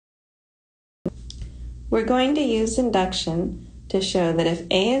We're going to use induction to show that if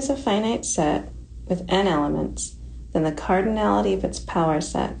A is a finite set with n elements, then the cardinality of its power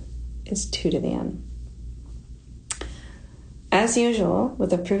set is 2 to the n. As usual,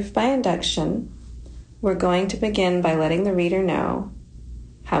 with a proof by induction, we're going to begin by letting the reader know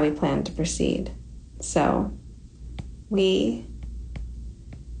how we plan to proceed. So, we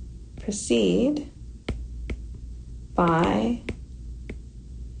proceed by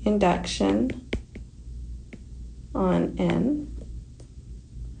induction on n,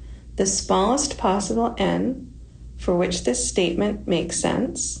 the smallest possible n for which this statement makes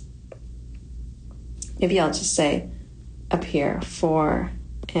sense. Maybe I'll just say up here for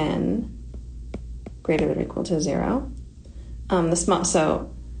n greater than or equal to 0.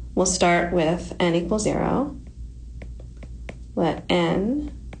 So we'll start with n equals 0. Let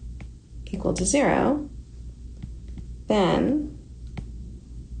n equal to 0. Then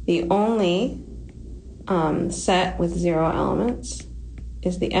the only set with 0 elements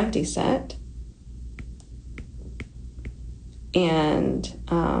is the empty set. And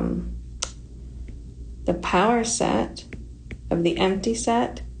the power set of the empty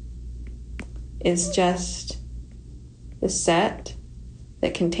set is just the set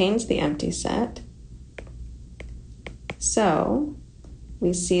that contains the empty set. So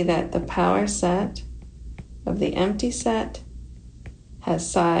we see that the power set of the empty set has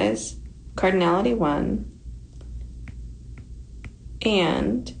size cardinality 1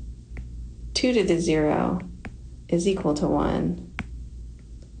 and 2 to the 0 is equal to 1.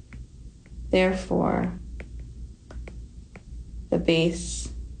 Therefore, the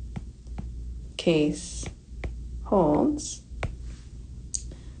base case holds.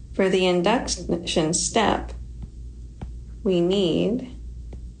 For the induction step, we need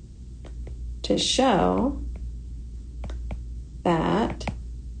to show that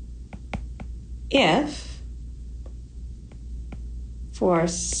if for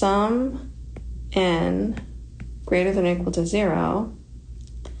some n greater than or equal to 0,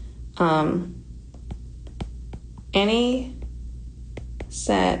 any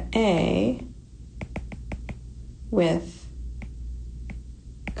set A with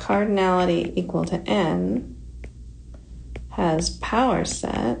cardinality equal to n has power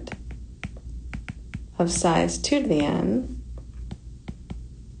set of size 2 to the n,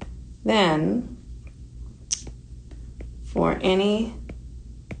 then for any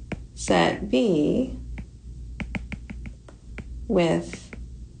set B with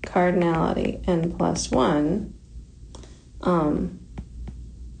cardinality n plus 1,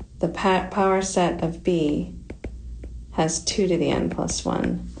 the power set of B has 2 to the n plus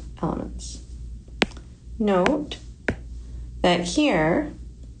 1 elements. Note that here,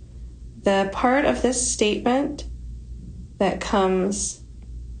 the part of this statement that comes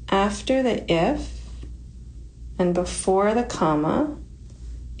after the if and before the comma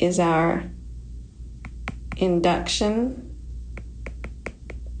is our induction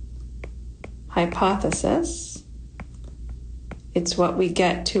hypothesis. It's what we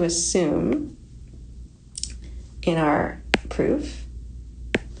get to assume in our proof.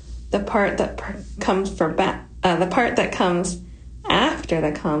 The part that comes after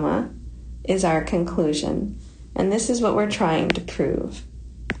the comma is our conclusion, and this is what we're trying to prove.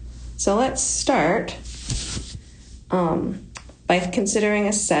 So let's start by considering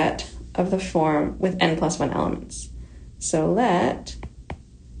a set of the form with n plus 1 elements. So let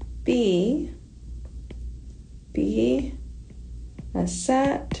B be a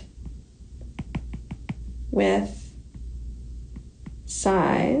set with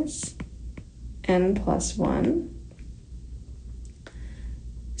size n plus 1.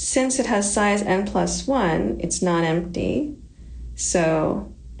 Since it has size n plus 1, it's not empty.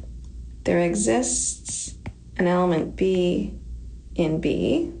 So there exists an element B in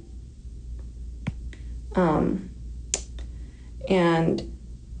B. And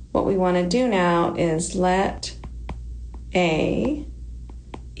what we want to do now is let A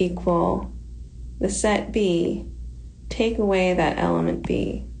equal the set B, take away that element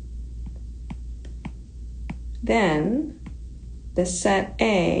B. Then the set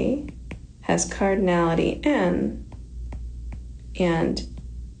A has cardinality n, and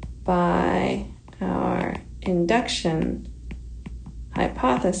by our induction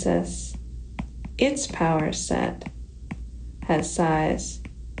hypothesis, its power set has size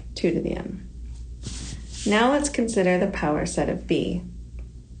 2 to the n. Now let's consider the power set of B.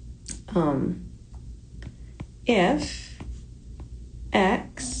 If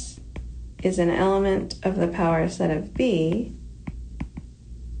X is an element of the power set of B,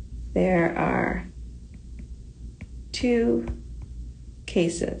 there are two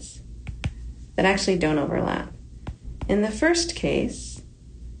cases that actually don't overlap. In the first case,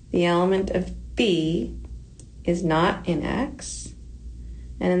 the element of B is not in X,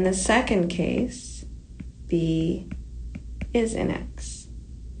 and in the second case, B is in X.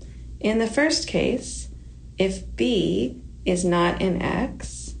 In the first case, if B is not in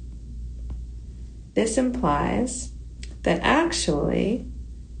X, this implies that actually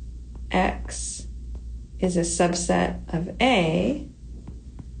X is a subset of A,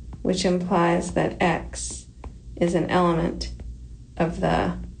 which implies that X is an element of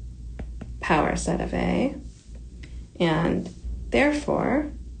the power set of A. And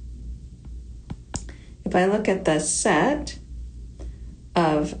therefore, if I look at the set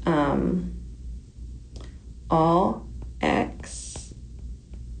of all X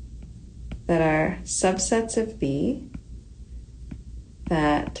that are subsets of B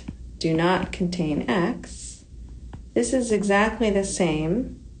that do not contain X, this is exactly the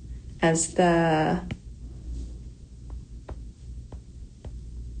same as the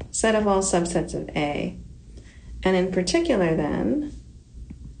set of all subsets of A. And in particular then,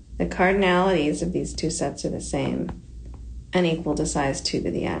 the cardinalities of these two sets are the same and equal to size 2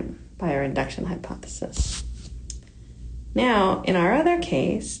 to the n by our induction hypothesis. Now, in our other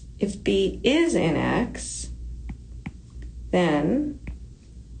case, if B is in X, then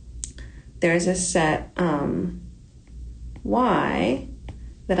there's a set Y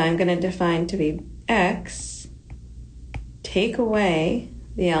that I'm going to define to be X, take away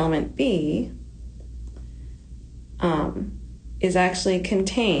the element B, is actually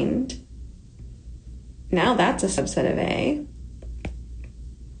contained. Now that's a subset of A.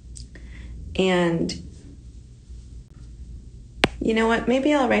 And you know what?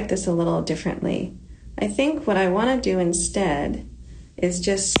 Maybe I'll write this a little differently. I think what I want to do instead is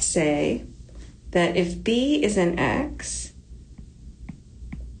just say that if B is an X,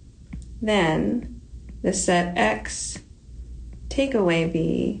 then the set X take away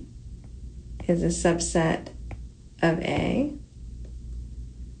B is a subset of A.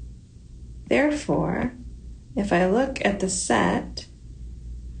 Therefore, if I look at the set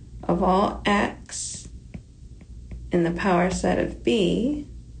of all X in the power set of B,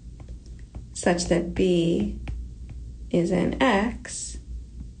 such that B is in X,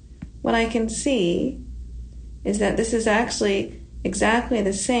 what I can see is that this is actually exactly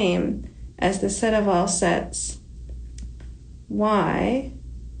the same as the set of all sets Y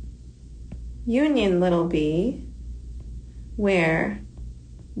union little b, where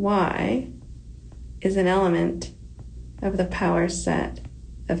Y is an element of the power set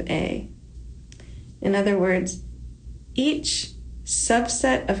of A. In other words, each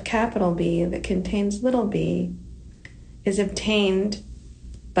subset of capital B that contains little b is obtained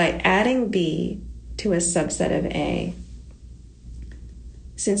by adding B to a subset of A.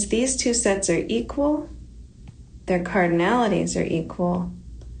 Since these two sets are equal, their cardinalities are equal,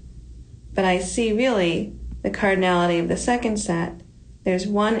 but I see really the cardinality of the second set. There's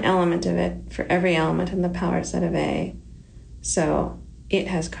one element of it for every element in the power set of A, so it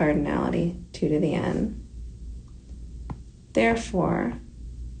has cardinality 2 to the n. Therefore,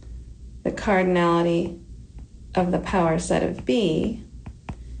 the cardinality of the power set of B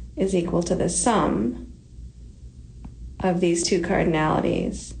is equal to the sum of these two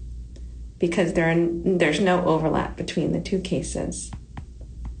cardinalities, because there's no overlap between the two cases.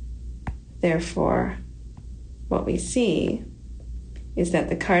 Therefore, what we see is that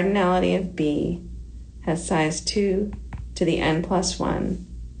the cardinality of B has size 2 to the n plus 1,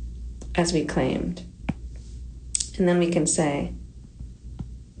 as we claimed. And then we can say,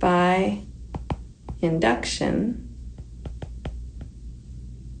 by induction,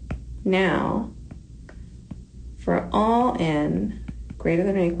 now, for all n greater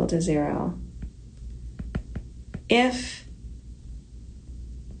than or equal to 0, if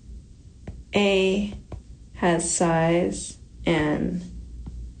A has size n,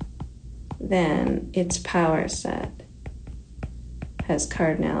 then its power set has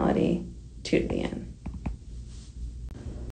cardinality 2 to the n.